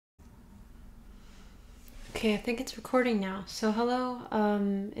Okay, I think it's recording now. So hello,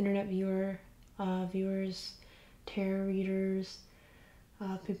 internet viewers, tarot readers,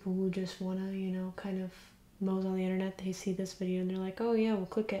 people who just wanna, kind of mose on the internet. They see this video and they're like, oh yeah, we'll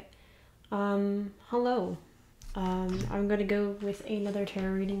click it. Hello. I'm gonna go with another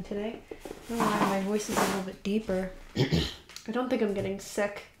tarot reading today. I don't know why my voice is a little bit deeper. I don't think I'm getting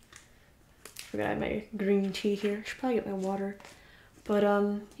sick. Forgot I have my green tea here. Should probably get my water. But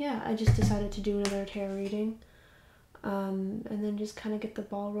yeah, I just decided to do another tarot reading. And then just kind of get the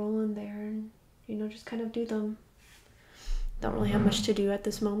ball rolling there and, just kind of do them. Don't really have much to do at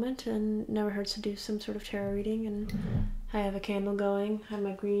this moment, and never hurts to do some sort of tarot reading. And I have a candle going. I have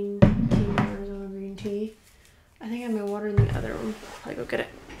my green tea, Arizona green tea. I think I have my water in the other room. I'll go get it.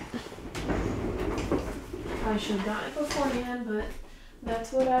 I should have gotten it beforehand, but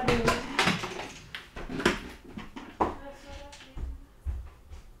that's what I do.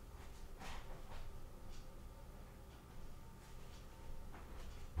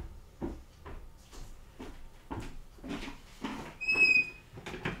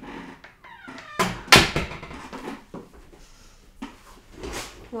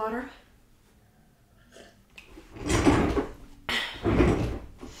 Water.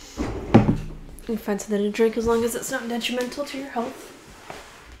 You find something to drink as long as it's not detrimental to your health.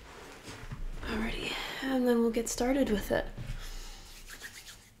 Alrighty, and then we'll get started with it.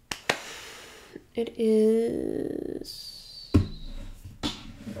 It is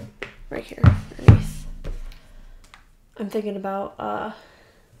right here underneath. I'm thinking about a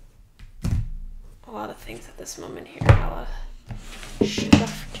lot of things at this moment here. A lot of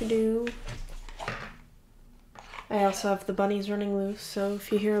stuff to do. I also have the bunnies running loose, so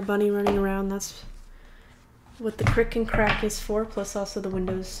if you hear a bunny running around, that's what the crick and crack is for. Plus also the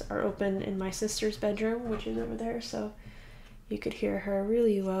windows are open in my sister's bedroom, which is over there, so you could hear her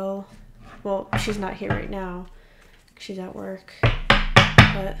really well. Well, she's not here right now. She's at work.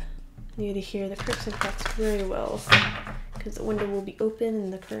 But you get to hear the cricks and cracks very well because the window will be open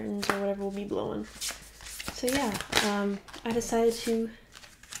and the curtains or whatever will be blowing. So yeah, I decided to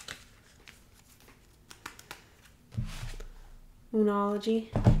Moonology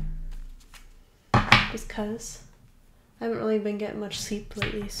just because I haven't really been getting much sleep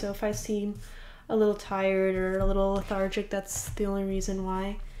lately, so if I seem a little tired or a little lethargic, that's the only reason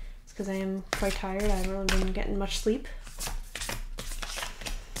why. It's because I am quite tired. I haven't really been getting much sleep.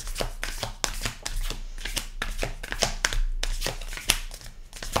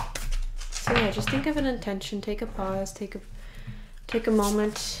 So yeah, just think of an intention, take a pause, take a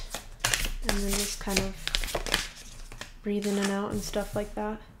moment, and then just kind of breathe in and out and stuff like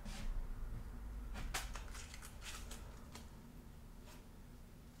that.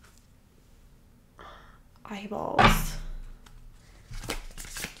 Eyeballs.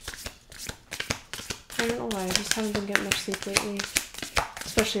 I don't know why, I just haven't been getting much sleep lately.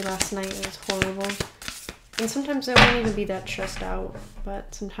 Especially last night, it was horrible. And sometimes I won't even be that stressed out,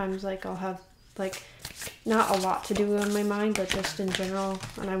 but sometimes I'll have not a lot to do on my mind, but just in general,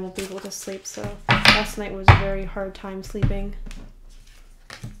 and I won't be able to sleep. So last night was a very hard time sleeping.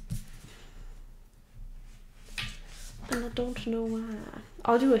 And I don't know why.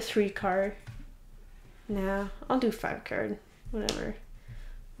 I'll do a 3 card. Nah, I'll do 5 card. Whatever.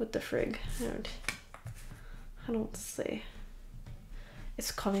 What the frig? I don't say.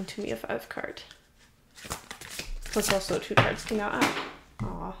 It's calling to me a 5 card. Plus also 2 cards came out.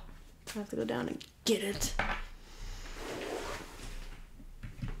 Aw. I have to go down and get it.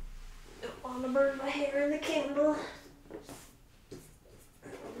 Don't want to burn my hair in the candle.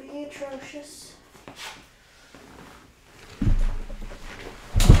 It'll be atrocious.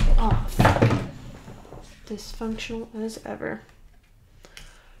 Oh, dysfunctional as ever.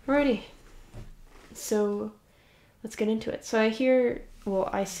 Alrighty. So let's get into it. So I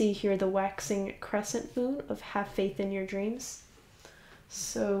see here the waxing crescent moon of have faith in your dreams.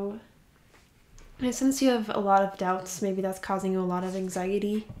 So since you have a lot of doubts, maybe that's causing you a lot of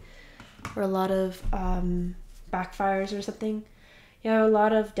anxiety or a lot of backfires or something. You have a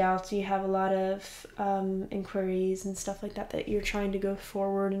lot of doubts, you have a lot of inquiries and stuff like that you're trying to go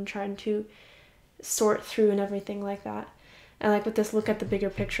forward and trying to sort through and everything like that. And with this look at the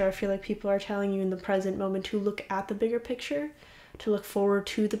bigger picture, I feel like people are telling you in the present moment to look at the bigger picture, to look forward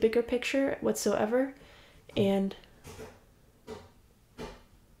to the bigger picture whatsoever. And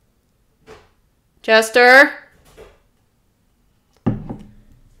Chester!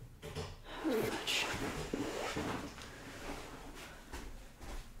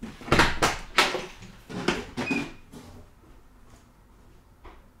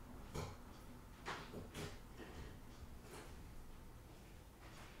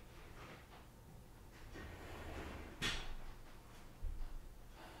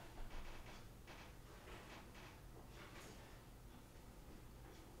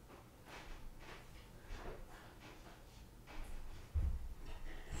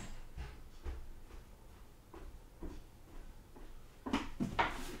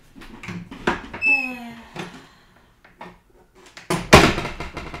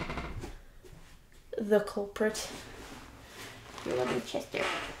 the culprit. Your lovely Chester.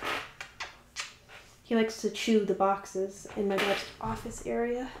 He likes to chew the boxes in my dad's office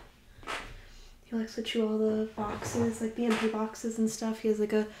area. He likes to chew all the boxes, like the empty boxes and stuff. He has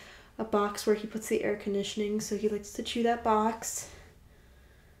like a box where he puts the air conditioning, so he likes to chew that box.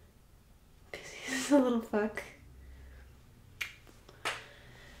 He's a little fuck.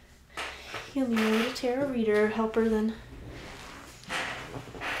 He'll be a little tarot reader helper then.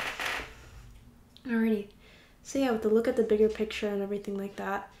 Alrighty. So yeah, with the look at the bigger picture and everything like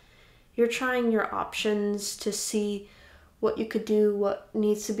that, you're trying your options to see what you could do, what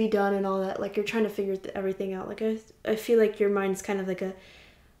needs to be done and all that. Like you're trying to figure everything out. Like I feel like your mind's kind of like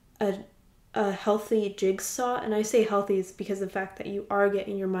a healthy jigsaw. And I say healthy is because of the fact that you are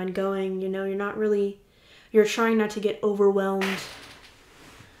getting your mind going. You know, you're trying not to get overwhelmed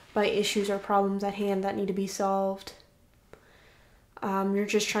by issues or problems at hand that need to be solved. You're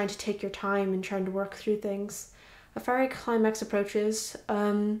just trying to take your time and trying to work through things. A fiery climax approaches.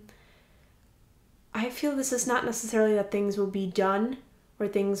 I feel this is not necessarily that things will be done or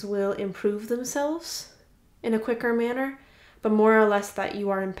things will improve themselves in a quicker manner, but more or less that you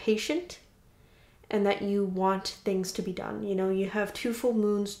are impatient and that you want things to be done. You know, you have 2 full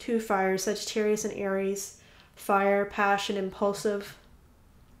moons, 2 fires, Sagittarius and Aries, fire, passion, impulsive,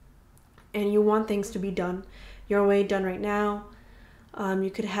 and you want things to be done your way, done right now.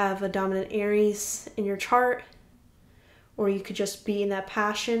 You could have a dominant Aries in your chart, or you could just be in that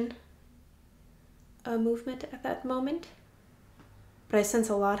passion movement at that moment. But I sense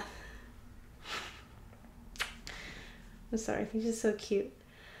a lot. I'm sorry, he's just so cute.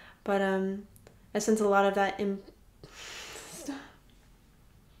 But I sense a lot of that Stop.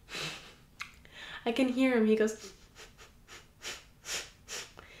 I can hear him. He goes,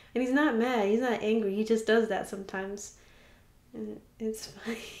 and he's not mad. He's not angry. He just does that sometimes. And it's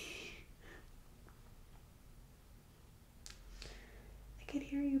funny. I can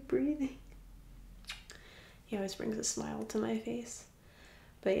hear you breathing. He always brings a smile to my face.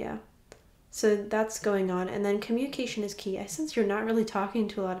 But yeah. So that's going on. And then communication is key. I sense you're not really talking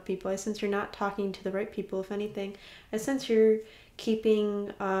to a lot of people. I sense you're not talking to the right people, if anything. I sense you're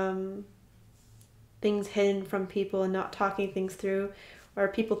keeping things hidden from people and not talking things through. Or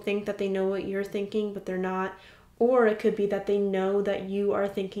people think that they know what you're thinking, but they're not. Or it could be that they know that you are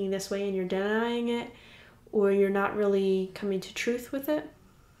thinking this way and you're denying it, or you're not really coming to truth with it.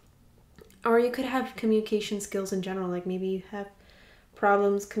 Or you could have communication skills in general, like maybe you have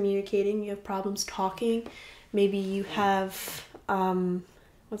problems communicating, you have problems talking, maybe you have,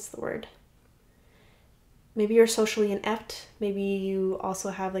 what's the word? Maybe you're socially inept, maybe you also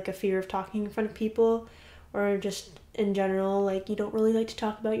have like a fear of talking in front of people, or just in general, like you don't really like to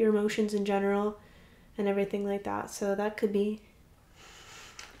talk about your emotions in general. And everything like that. So that could be...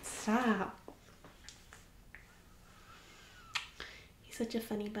 Stop. He's such a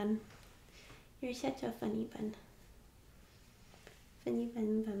funny bun. You're such a funny bun. Funny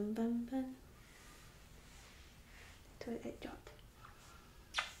bun, bun, bun, bun. Toilet drop.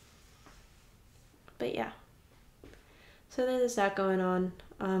 But yeah. So there's that going on.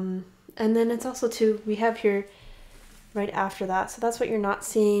 And then it's also too, we have here right after that. So that's what you're not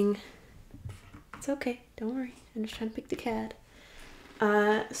seeing. It's okay, don't worry. I'm just trying to pick the cat.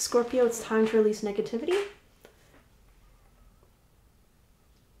 Scorpio, it's time to release negativity.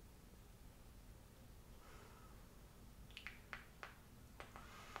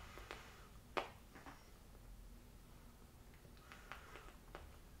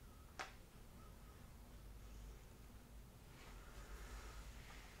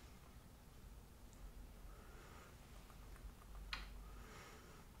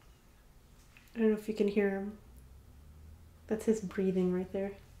 I don't know if you can hear him. That's his breathing right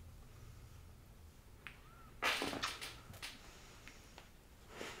there.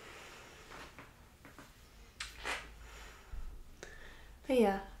 But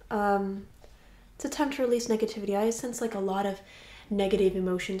yeah, it's a time to release negativity. I sense like a lot of negative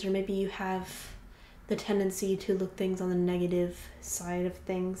emotions, or maybe you have the tendency to look things on the negative side of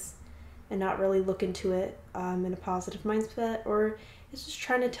things and not really look into it in a positive mindset, or it's just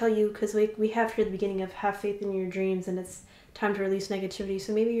trying to tell you, because we have here at the beginning of have faith in your dreams, and it's time to release negativity.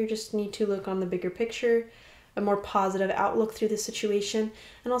 So maybe you just need to look on the bigger picture, a more positive outlook through the situation.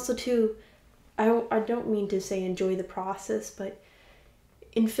 And also too, I don't mean to say enjoy the process, but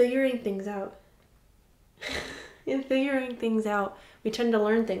in figuring things out, we tend to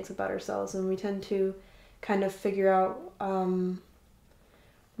learn things about ourselves, and we tend to kind of figure out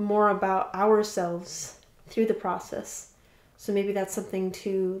more about ourselves through the process. So maybe that's something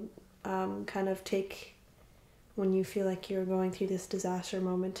to kind of take when you feel like you're going through this disaster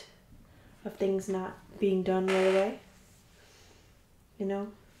moment of things not being done right away. You know,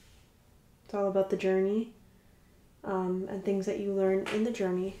 it's all about the journey, and things that you learn in the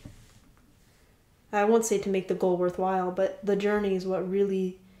journey. I won't say to make the goal worthwhile, but the journey is what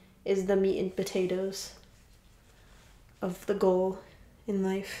really is the meat and potatoes of the goal in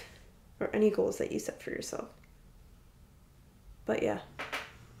life, or any goals that you set for yourself. But yeah,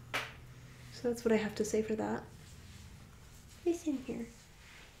 so that's what I have to say for that. Listen here.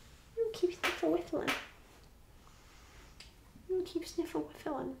 You keep sniffle whiffling. You keep sniffle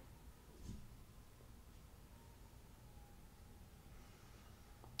whiffling.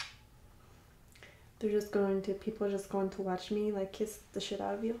 People are just going to watch me like kiss the shit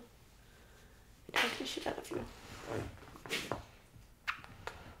out of you. Talk the shit out of you.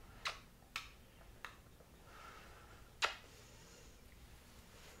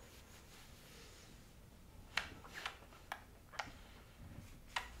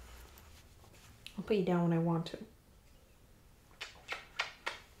 I'll put you down when I want to.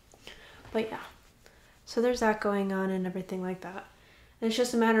 But yeah, so there's that going on and everything like that. And it's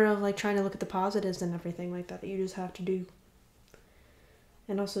just a matter of like trying to look at the positives and everything like that you just have to do.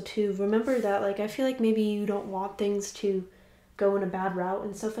 And also too, remember that like I feel like maybe you don't want things to go in a bad route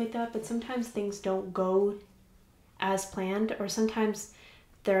and stuff like that, but sometimes things don't go as planned, or sometimes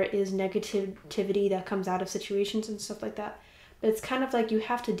there is negativity that comes out of situations and stuff like that. But it's kind of like you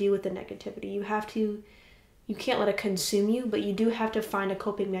have to deal with the negativity. You can't let it consume you, but you do have to find a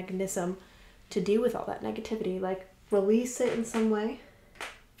coping mechanism to deal with all that negativity. Like release it in some way.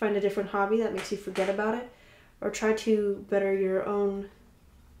 Find a different hobby that makes you forget about it, or try to better your own.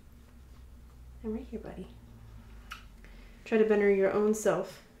 I'm right here, buddy. Try to better your own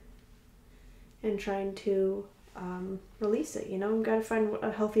self and trying to release it. You know, you gotta find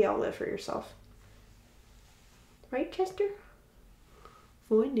a healthy outlet for yourself. Right, Chester?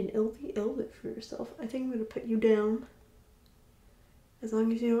 Find an healthy outlet for yourself. I think I'm gonna put you down. As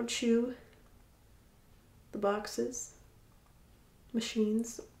long as you don't chew the boxes,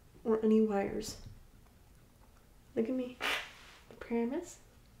 machines, or any wires. Look at me. I promise.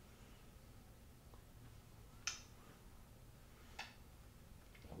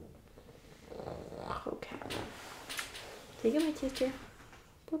 Okay. Take it, my sister.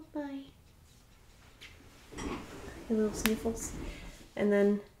 Bye-bye. His little sniffles. And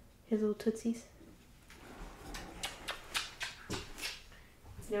then his little tootsies.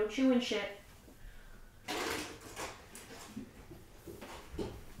 It's no chewing shit.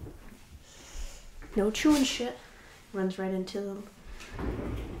 No chewing shit. Runs right into the...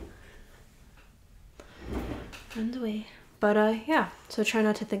 Runs away. But yeah, so try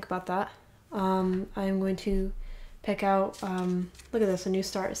not to think about that. I'm going to pick out, look at this, a new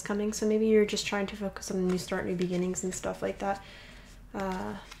start is coming. So maybe you're just trying to focus on a new start, new beginnings and stuff like that.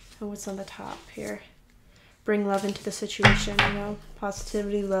 What's on the top here? Bring love into the situation, you know,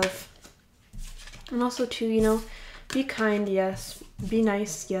 positivity, love. And also too, you know, be kind, yes. Be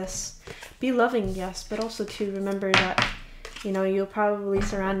nice, yes. Be loving, yes. But also to remember that, you know, you'll probably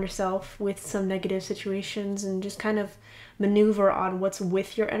surround yourself with some negative situations and just kind of maneuver on what's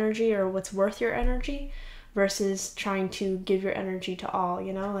with your energy or what's worth your energy versus trying to give your energy to all,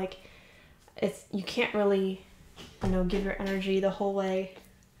 you know? Like, you can't really, you know, give your energy the whole way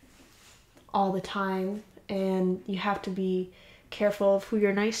all the time. And you have to be careful of who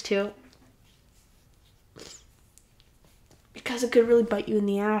you're nice to, because it could really bite you in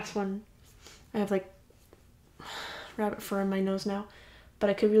the ass when I have like rabbit fur in my nose now, but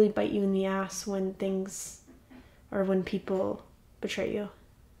it could really bite you in the ass when things or when people betray you.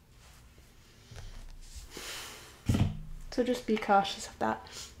 So just be cautious of that.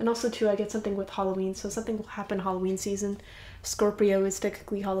 And also too, I get something with Halloween, so something will happen Halloween season. Scorpio is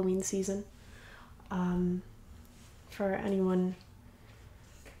technically Halloween season. For anyone,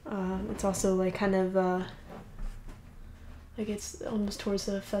 it's also like kind of like it's almost towards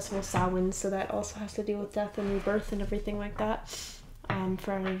the festival Samhain, so that also has to deal with death and rebirth and everything like that.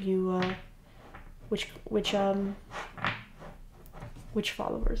 For any of you which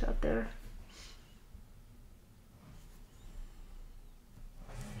followers out there.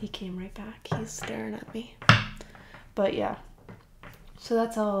 He came right back. He's staring at me. But yeah, so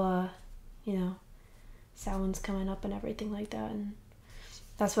that's all, you know, Samhain's coming up and everything like that, and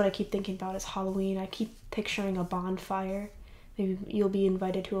that's what I keep thinking about is Halloween. I keep picturing a bonfire. Maybe you'll be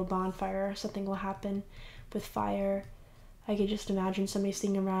invited to a bonfire or something will happen with fire. I could just imagine somebody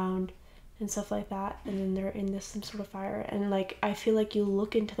sitting around and stuff like that, and then they're in some sort of fire, and like I feel like you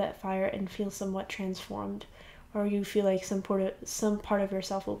look into that fire and feel somewhat transformed, or you feel like some part of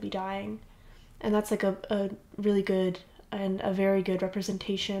yourself will be dying, and that's like a really good and a very good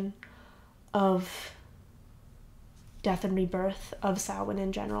representation of death and rebirth, of Samhain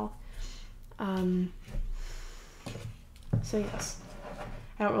in general. So yes,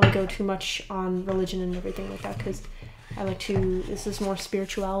 I don't really go too much on religion and everything like that, because this is more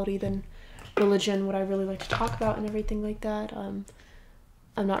spirituality than religion, what I really like to talk about and everything like that. I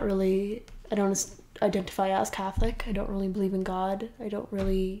don't identify as Catholic. I don't really believe in God.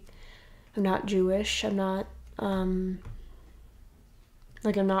 I'm not Jewish. I'm not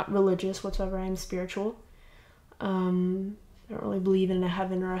religious whatsoever. I'm spiritual. I don't really believe in a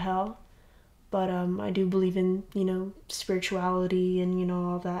heaven or a hell, but I do believe in, spirituality and,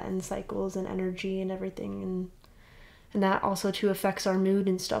 all that, and cycles and energy and everything, and that also too affects our mood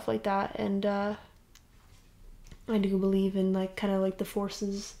and stuff like that. And I do believe in kind of the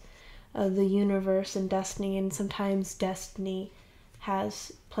forces of the universe and destiny, and sometimes destiny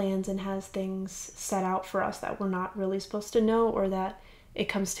has plans and has things set out for us that we're not really supposed to know, or that it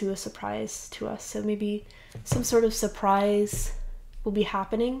comes to a surprise to us. So maybe some sort of surprise will be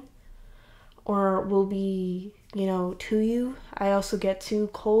happening, or will be, to you. I also get to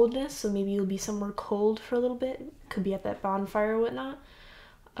coldness, so maybe you'll be somewhere cold for a little bit. Could be at that bonfire or whatnot.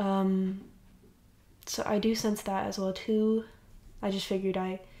 So I do sense that as well too. I just figured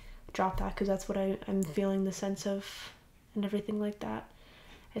I drop that because that's what I'm feeling the sense of, and everything like that.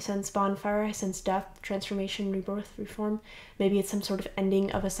 I sense bonfire, I sense death, transformation, rebirth, reform. Maybe it's some sort of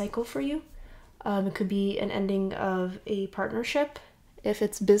ending of a cycle for you. It could be an ending of a partnership if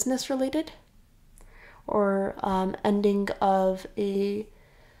it's business related, or ending of a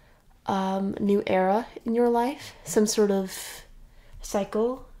new era in your life, some sort of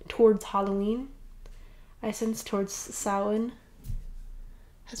cycle towards Halloween. I sense towards Samhain,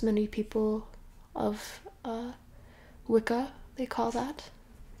 as many people of Wicca, they call that.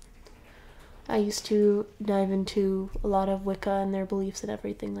 I used to dive into a lot of Wicca and their beliefs and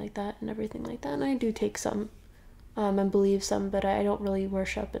everything like that, and I do take some and believe some, but I don't really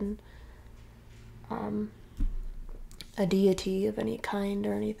worship a deity of any kind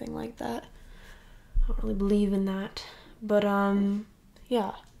or anything like that. I don't really believe in that, but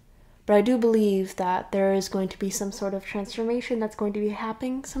yeah. But I do believe that there is going to be some sort of transformation that's going to be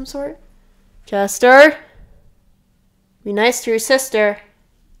happening, some sort. Chester, be nice to your sister.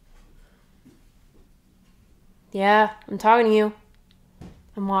 Yeah, I'm talking to you.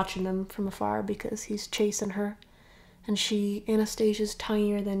 I'm watching them from afar because he's chasing her. And Anastasia's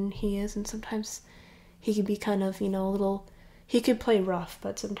tinier than he is, and sometimes he could be kind of, he could play rough,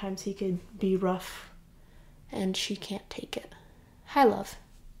 but sometimes he could be rough, and she can't take it. Hi, love.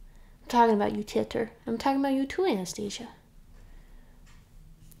 I'm talking about you, Titter. I'm talking about you too, Anastasia.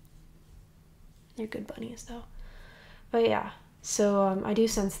 They're good bunnies, though. But yeah, so I do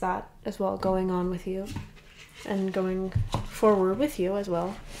sense that as well going on with you, and going forward with you as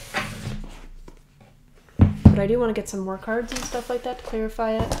well. But I do want to get some more cards and stuff like that to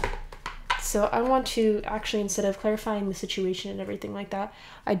clarify it. So I want to actually, instead of clarifying the situation and everything like that,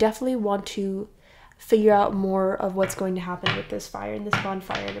 I definitely want to figure out more of what's going to happen with this fire and this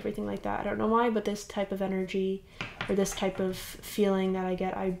bonfire and everything like that. I don't know why, but this type of energy or this type of feeling that I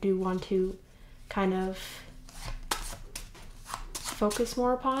get, I do want to kind of focus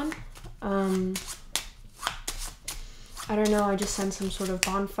more upon. I don't know, I just sense some sort of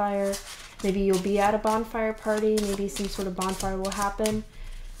bonfire. Maybe you'll be at a bonfire party, maybe some sort of bonfire will happen,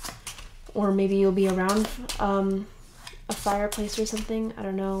 or maybe you'll be around a fireplace or something. I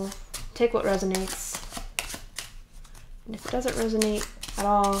don't know. Take what resonates. And if it doesn't resonate at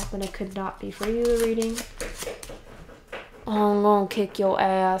all, then it could not be for you, the reading. Oh, I'm gonna kick your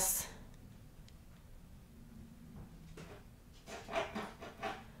ass.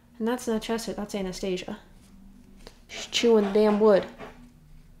 And that's not Chester, that's Anastasia. She's chewing the damn wood.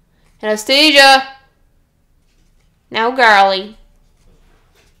 Anastasia! Now, girly.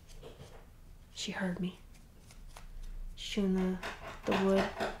 She heard me. She's chewing the wood.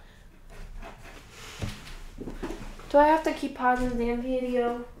 Do I have to keep pausing the damn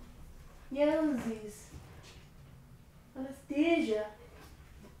video? Yellowsies. Anastasia.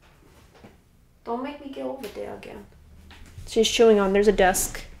 Don't make me get over there again. She's chewing on, there's a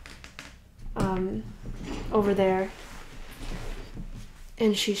desk over there.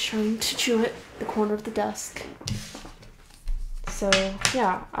 And she's trying to chew at the corner of the desk. So,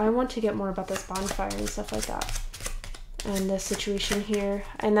 yeah, I want to get more about this bonfire and stuff like that. And the situation here.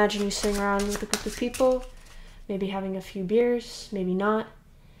 I imagine you sitting around with a group of people, maybe having a few beers, maybe not.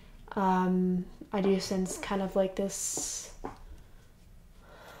 I do sense kind of like this,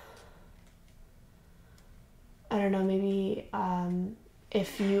 I don't know, maybe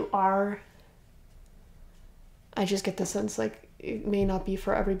if you are, I just get the sense like it may not be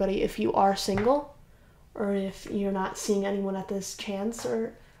for everybody. If you are single, or if you're not seeing anyone at this chance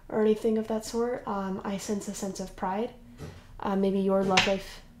or anything of that sort, I sense a sense of pride. Maybe your love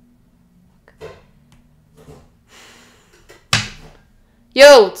life.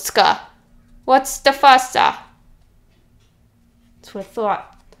 Yo, Ska, what's the fussa? That's what I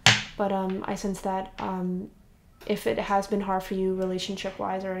thought. But I sense that if it has been hard for you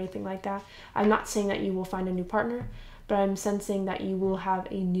relationship-wise or anything like that, I'm not saying that you will find a new partner, but I'm sensing that you will have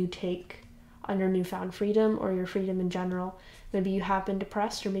a new take on your newfound freedom or your freedom in general. Maybe you have been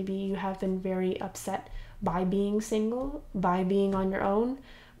depressed, or maybe you have been very upset by being single, by being on your own.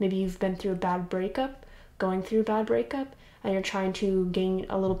 Maybe you've been through a bad breakup, going through a bad breakup, and you're trying to gain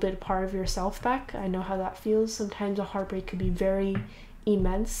a little bit part of yourself back. I know how that feels. Sometimes a heartbreak could be very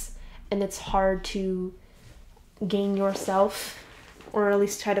immense, and it's hard to gain yourself, or at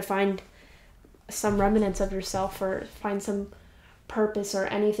least try to find some remnants of yourself, or find some purpose or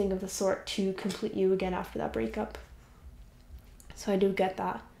anything of the sort to complete you again after that breakup. So I do get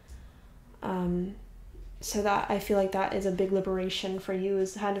that. So that I feel like that is a big liberation for you,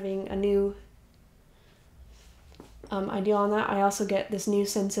 is having a new ideal on that. I also get this new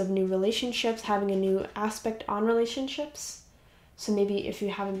sense of new relationships, having a new aspect on relationships. So maybe if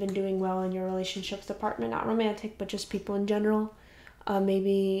you haven't been doing well in your relationships department, not romantic, but just people in general,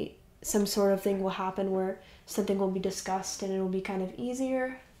 maybe some sort of thing will happen where something will be discussed and it will be kind of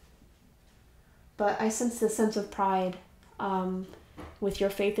easier. But I sense the sense of pride with your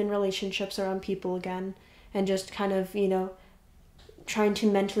faith in relationships around people again, and just kind of, trying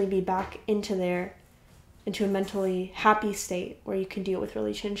to mentally be back into a mentally happy state where you can deal with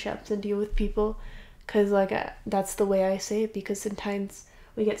relationships and deal with people. Because that's the way I say it, because sometimes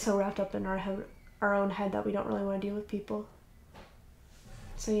we get so wrapped up in our own head that we don't really want to deal with people.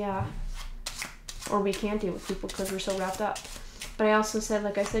 So yeah, or we can't deal with people because we're so wrapped up. But I also said,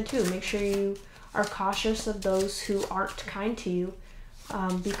 like I said too, make sure you are cautious of those who aren't kind to you.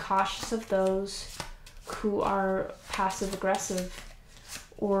 Be cautious of those who are passive aggressive,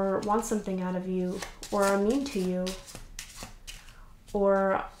 or want something out of you, or are mean to you,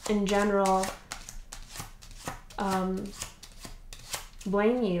 or in general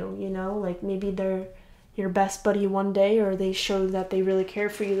blame you, like maybe they're your best buddy one day, or they show that they really care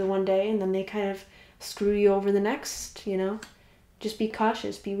for you the one day, and then they kind of screw you over the next. Just be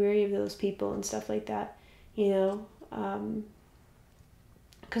cautious, be wary of those people and stuff like that, because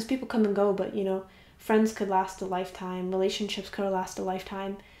people come and go, but friends could last a lifetime, relationships could last a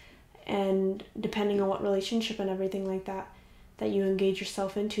lifetime, and depending on what relationship and everything like that you engage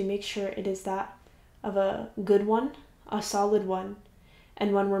yourself into, make sure it is that of a good one, a solid one,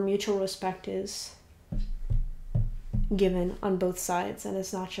 and one where mutual respect is given on both sides, and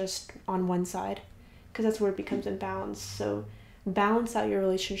it's not just on one side, because that's where it becomes imbalanced. So balance out your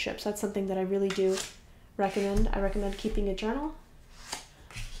relationships. That's something that I really do recommend. I recommend keeping a journal.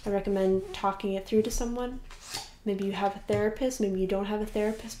 I recommend talking it through to someone. Maybe you have a therapist, maybe you don't have a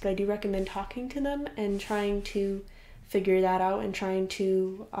therapist, but I do recommend talking to them and trying to figure that out, and trying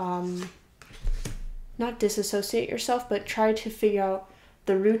to not disassociate yourself, but try to figure out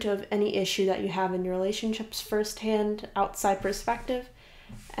the root of any issue that you have in your relationships firsthand, outside perspective,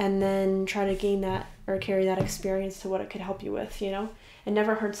 and then try to gain that or carry that experience to what it could help you with. It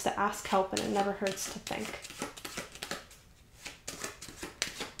never hurts to ask help, and it never hurts to think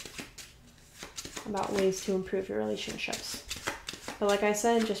about ways to improve your relationships. But like I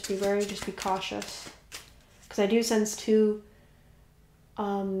said, just be wary, just be cautious, because I do sense too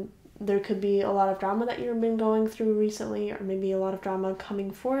there could be a lot of drama that you've been going through recently, or maybe a lot of drama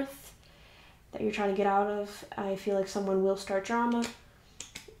coming forth that you're trying to get out of. I feel like someone will start drama,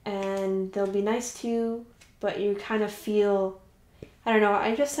 and they'll be nice to you, but you kind of feel, I don't know,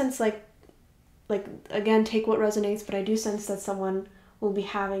 I just sense like again, take what resonates, but I do sense that someone will be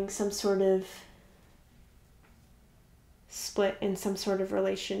having some sort of split in some sort of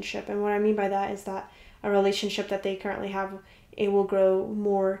relationship. And what I mean by that is that a relationship that they currently have, it will grow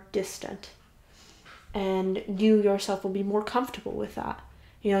more distant, and you yourself will be more comfortable with that.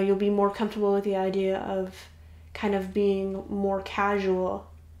 You'll be more comfortable with the idea of kind of being more casual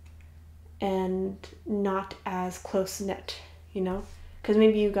and not as close-knit, because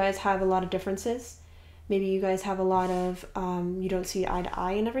maybe you guys have a lot of differences. Maybe you guys have a lot of you don't see eye to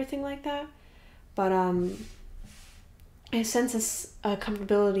eye and everything like that, but I sense a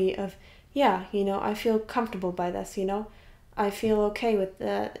comfortability of, I feel comfortable by this, I feel okay with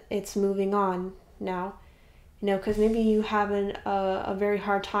it's moving on now, because maybe you have a very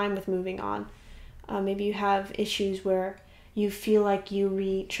hard time with moving on. Maybe you have issues where you feel like you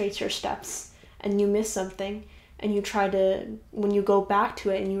retrace your steps and you miss something, and you try to, when you go back to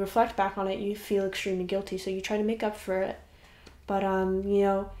it and you reflect back on it, you feel extremely guilty, so you try to make up for it. But you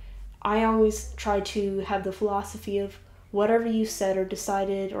know, I always try to have the philosophy of whatever you said or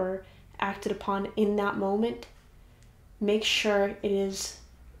decided or acted upon in that moment, make sure it is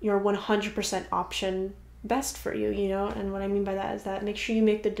your 100% option best for you, you know? And what I mean by that is that make sure you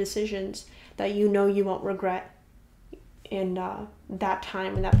make the decisions that you know you won't regret in that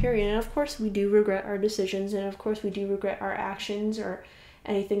time, in that period. And of course we do regret our decisions, and of course we do regret our actions or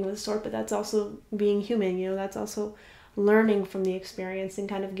anything of the sort, but that's also being human, you know? That's also learning from the experience and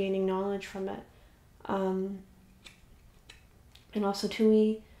kind of gaining knowledge from it. And also too,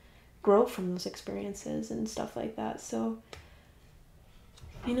 we grow from those experiences and stuff like that. So,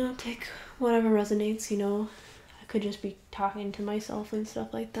 you know, take whatever resonates, you know. I could just be talking to myself and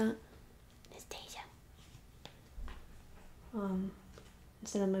stuff like that. Anastasia.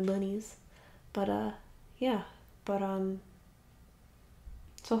 Instead of my bunnies. But yeah. But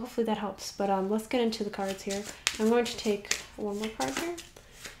so hopefully that helps. But let's get into the cards here. I'm going to take one more card here.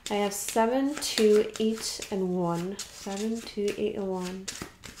 I have 7, 2, 8, and 1. 7, 2, 8, and 1.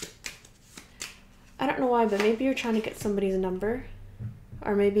 I don't know why, but maybe you're trying to get somebody's number.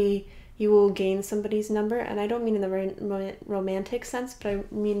 Or maybe you will gain somebody's number. And I don't mean in the romantic sense, but I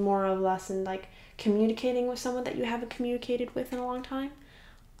mean more or less in like communicating with someone that you haven't communicated with in a long time.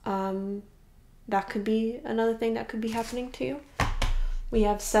 That could be another thing that could be happening to you. We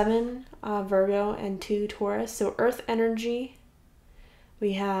have 7 Virgo and 2 Taurus. So earth energy.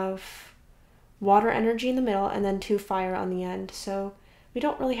 We have water energy in the middle and then 2 fire on the end. So we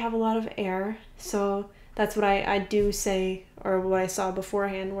don't really have a lot of air. So that's what I do say, or what I saw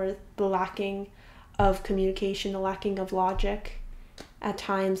beforehand, where the lacking of communication, the lacking of logic at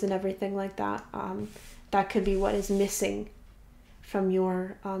times and everything like that. That could be what is missing from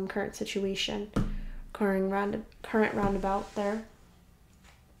your current situation, current roundabout there.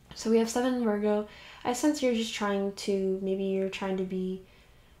 So we have 7 Virgo. I sense you're just trying to, maybe you're trying to be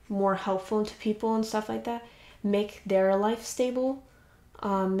more helpful to people and stuff like that. Make their life stable.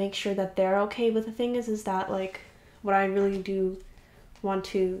 Make sure that they're okay. But the thing is that like what I really do want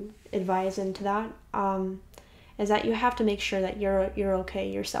to advise into that is that you have to make sure that you're okay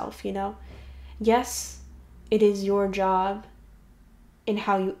yourself, you know? Yes, it is your job in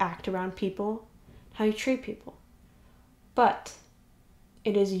how you act around people, how you treat people. But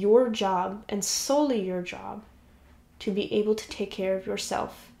it is your job, and solely your job, to be able to take care of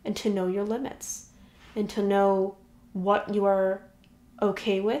yourself and to know your limits and to know what you are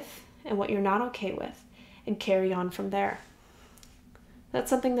okay with and what you're not okay with and carry on from there.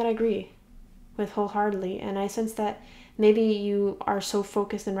 That's something that I agree with wholeheartedly, and I sense that maybe you are so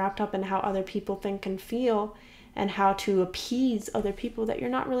focused and wrapped up in how other people think and feel and how to appease other people that you're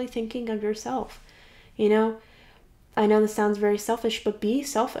not really thinking of yourself. You know, I know this sounds very selfish, but be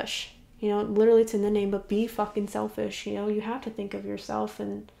selfish. You know, literally it's in the name, but be fucking selfish. You know, you have to think of yourself,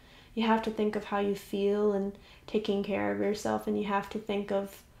 and you have to think of how you feel and taking care of yourself, and you have to think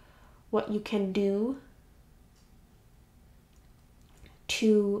of what you can do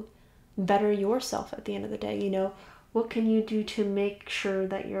to better yourself at the end of the day. You know, what can you do to make sure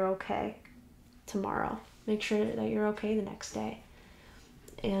that you're okay tomorrow? Make sure that you're okay the next day.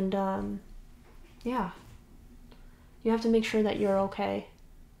 And yeah, you have to make sure that you're okay,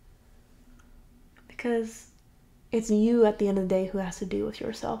 because it's you at the end of the day who has to deal with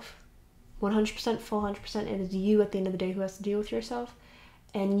yourself. 100%, full 100%, it is you at the end of the day who has to deal with yourself.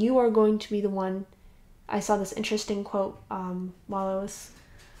 And you are going to be the one. I saw this interesting quote while I was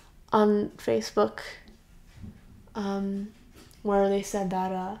on Facebook, where they said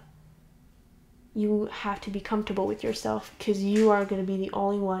that you have to be comfortable with yourself, because you are going to be the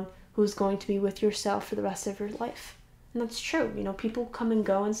only one who's going to be with yourself for the rest of your life. And that's true. You know, people come and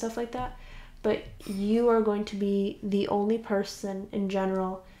go and stuff like that, but you are going to be the only person in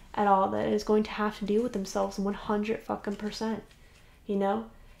general at all that is going to have to deal with themselves 100%. You know,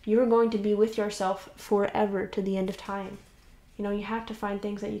 you're going to be with yourself forever to the end of time. You know, you have to find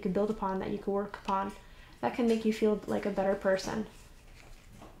things that you can build upon, that you can work upon, that can make you feel like a better person.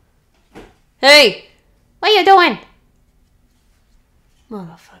 Hey, what are you doing?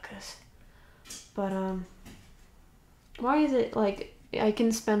 Motherfuckers. But why is it like I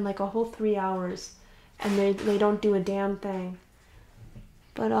can spend like a whole 3 hours and they don't do a damn thing?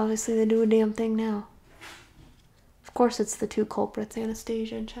 But obviously they do a damn thing now. Of course it's the 2 culprits,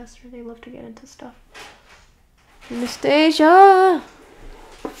 Anastasia and Chester. They love to get into stuff. Anastasia!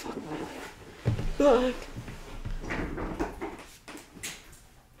 Fuck.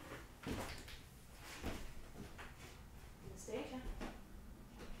 Anastasia.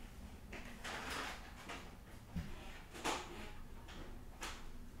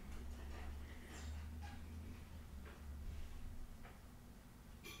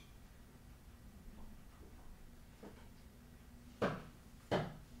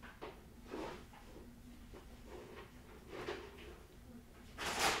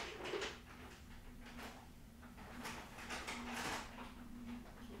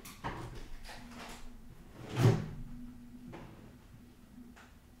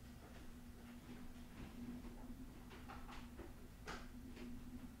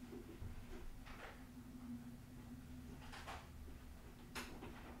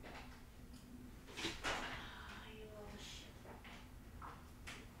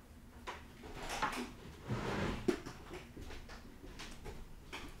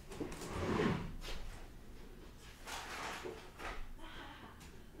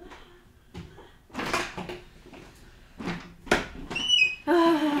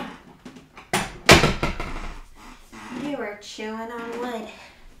 chewing on wood.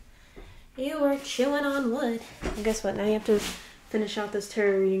 You were chewing on wood. And guess what? Now you have to finish out this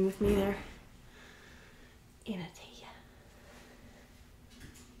tarot reading with me there. Anastasia.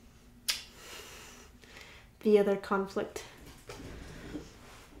 The other conflict.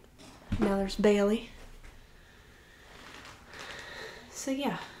 Now there's Bailey. So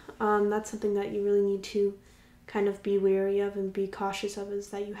yeah, that's something that you really need to kind of be wary of and be cautious of, is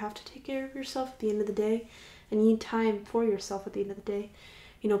that you have to take care of yourself at the end of the day, and you need time for yourself at the end of the day.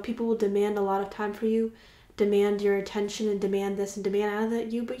 You know, people will demand a lot of time for you, demand your attention and demand this and demand out of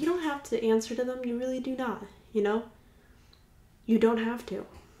that you, but you don't have to answer to them. You really do not, you know? You don't have to.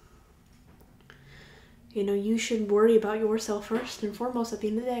 You know, you should worry about yourself first and foremost at the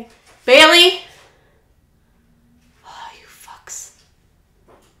end of the day. Bailey! Oh, you fucks.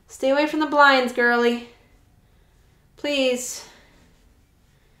 Stay away from the blinds, girly. Please.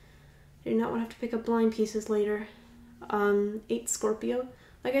 Do not want to have to pick up blind pieces later. 8 Scorpio.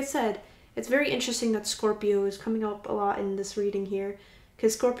 Like I said, it's very interesting that Scorpio is coming up a lot in this reading here,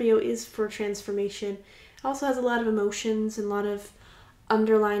 because Scorpio is for transformation. It also has a lot of emotions and a lot of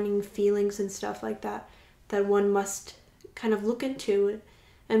underlining feelings and stuff like that that one must kind of look into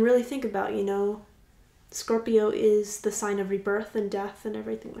and really think about, you know. Scorpio is the sign of rebirth and death and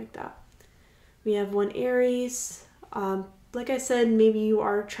everything like that. We have 1 Aries. Like I said, maybe you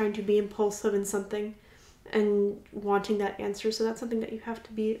are trying to be impulsive in something and wanting that answer, so that's something that you have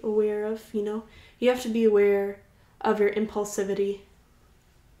to be aware of, you know. You have to be aware of your impulsivity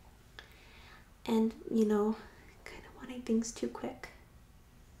and, you know, kind of wanting things too quick.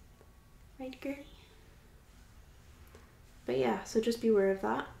 Right, girlie? But yeah, so just be aware of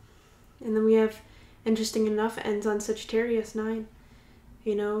that. And then we have, interesting enough, ends on Sagittarius 9.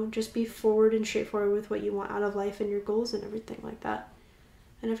 You know, just be forward and straightforward with what you want out of life and your goals and everything like that.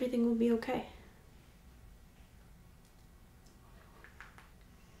 And everything will be okay.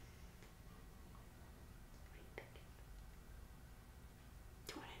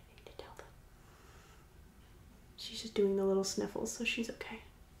 Don't want anything to tell them. She's just doing the little sniffles, so she's okay.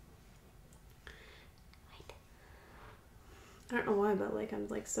 I don't know why, but like I'm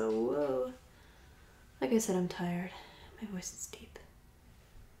like so whoa. Like I said, I'm tired. My voice is deep.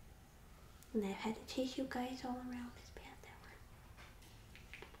 And I've had to chase you guys all around this past hour.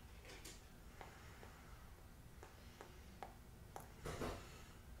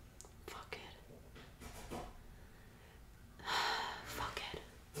 Fuck it. Fuck it.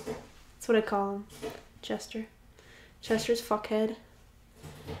 That's what I call him. Chester. Chester's fuckhead.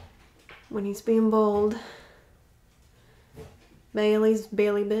 When he's being bold. Bailey's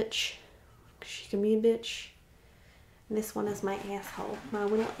Bailey bitch. She can be a bitch. And this one is my asshole. My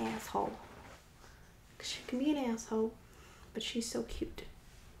little asshole. She can be an asshole, but she's so cute.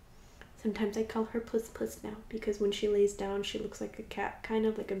 Sometimes I call her Puss Puss now, because when she lays down, she looks like a cat, kind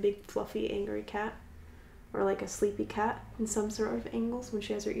of like a big, fluffy, angry cat, or like a sleepy cat in some sort of angles when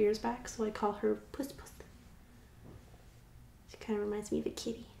she has her ears back, so I call her Puss Puss. She kind of reminds me of a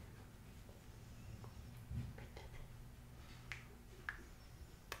kitty.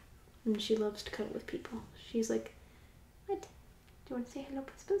 And she loves to cuddle with people. She's like, what? Do you want to say hello,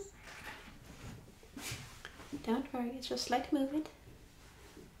 Puss Puss? Don't worry, it's just slight movement.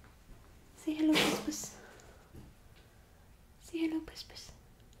 Say hello, Puss Puss. Say hello, Puss Puss.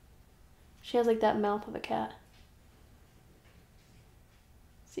 She has like that mouth of a cat.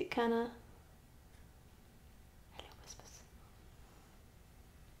 See, kinda. Hello, Puss Puss.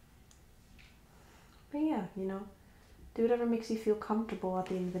 But yeah, you know, do whatever makes you feel comfortable at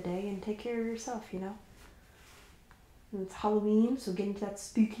the end of the day and take care of yourself, you know. And it's Halloween, so get into that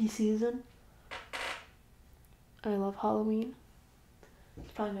spooky season. I love Halloween.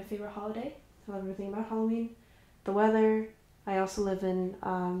 It's probably my favorite holiday. I love everything about Halloween. The weather. I also live in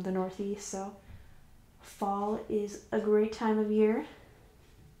the Northeast, so fall is a great time of year.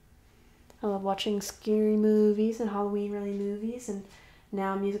 I love watching scary movies and Halloween-related movies, and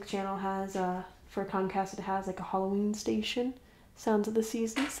now Music Channel has, for Comcast, it has like a Halloween station, Sounds of the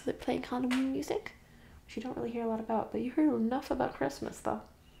Season, so they're playing Halloween music, which you don't really hear a lot about, but you hear enough about Christmas, though.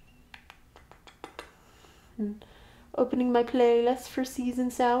 And opening my playlist for season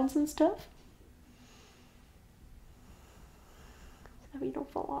sounds and stuff. So that we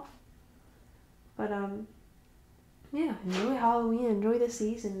don't fall off. But, yeah, enjoy Halloween, enjoy the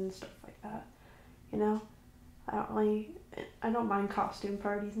season and stuff like that. You know, I don't mind costume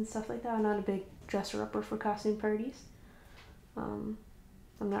parties and stuff like that. I'm not a big dresser-upper for costume parties. I'm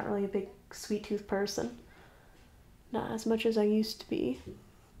not really a big sweet tooth person. Not as much as I used to be.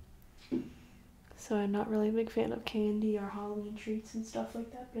 So I'm not really a big fan of candy or Halloween treats and stuff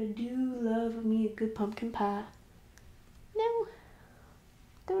like that, but I do love me a good pumpkin pie. No.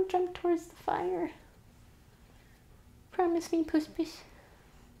 Don't jump towards the fire. Promise me, Puss Puss.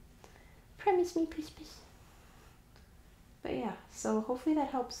 Promise me, Puss Puss. But yeah, so hopefully that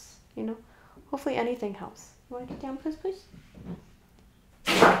helps, you know. Hopefully anything helps. You want to get down, Puss Puss?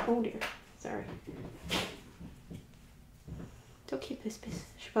 Oh dear. Sorry. It's okay, Puss Puss.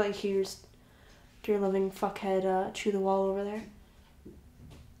 She probably hears dear loving fuckhead chew the wall over there.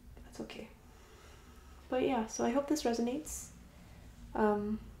 That's okay. But yeah, so I hope this resonates.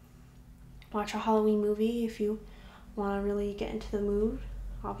 Watch a Halloween movie if you want to really get into the mood.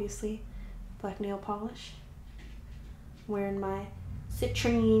 Obviously, black nail polish. Wearing my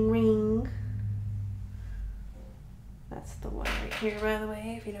citrine ring. That's the one right here, by the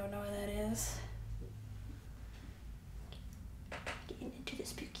way, if you don't know what that is. Getting into the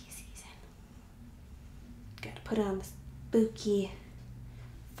spooky season. Gotta put on the spooky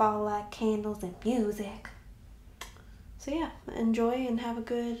fall light candles and music. So yeah, enjoy and have a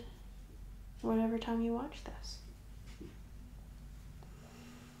good whatever time you watch this.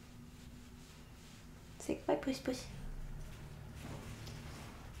 Say goodbye, Puss Puss.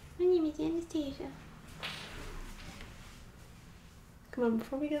 My name is Anastasia. Come on,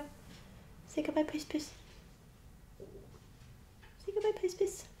 before we go, say goodbye, Puss Puss. Say goodbye, Puss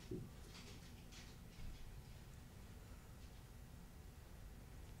Puss.